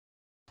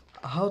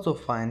How to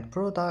find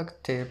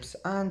product tips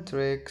and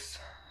tricks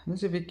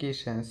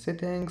notification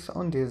settings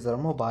on Deezer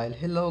mobile.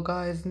 Hello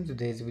guys, in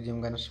today's video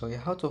I'm gonna show you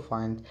how to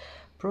find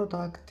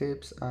product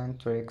tips and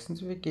tricks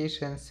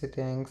notification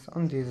settings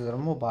on Deezer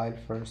mobile.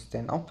 First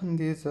then open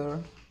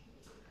Deezer,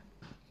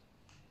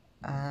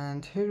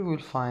 and here you will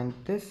find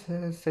this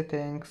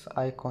settings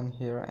icon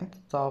here in the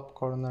top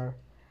corner,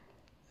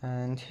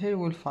 and here you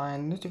will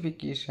find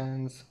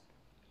notifications,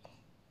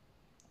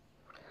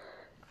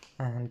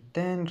 and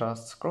then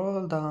just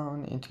scroll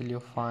down until you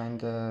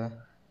find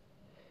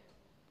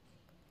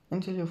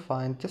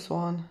this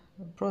one,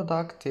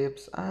 product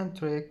tips and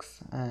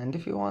tricks. And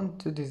if you want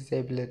to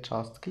disable it,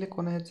 just click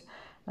on it,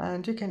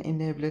 and you can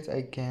enable it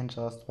again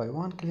just by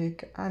one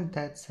click, and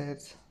that's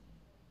it.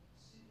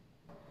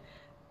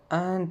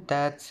 And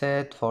that's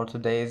it for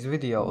today's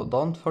video.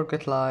 Don't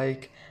forget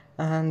like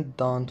and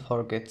don't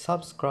forget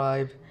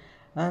subscribe,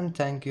 and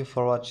thank you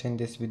for watching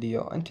this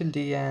video until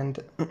the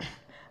end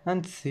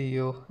and see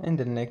you in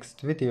the next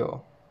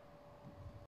video.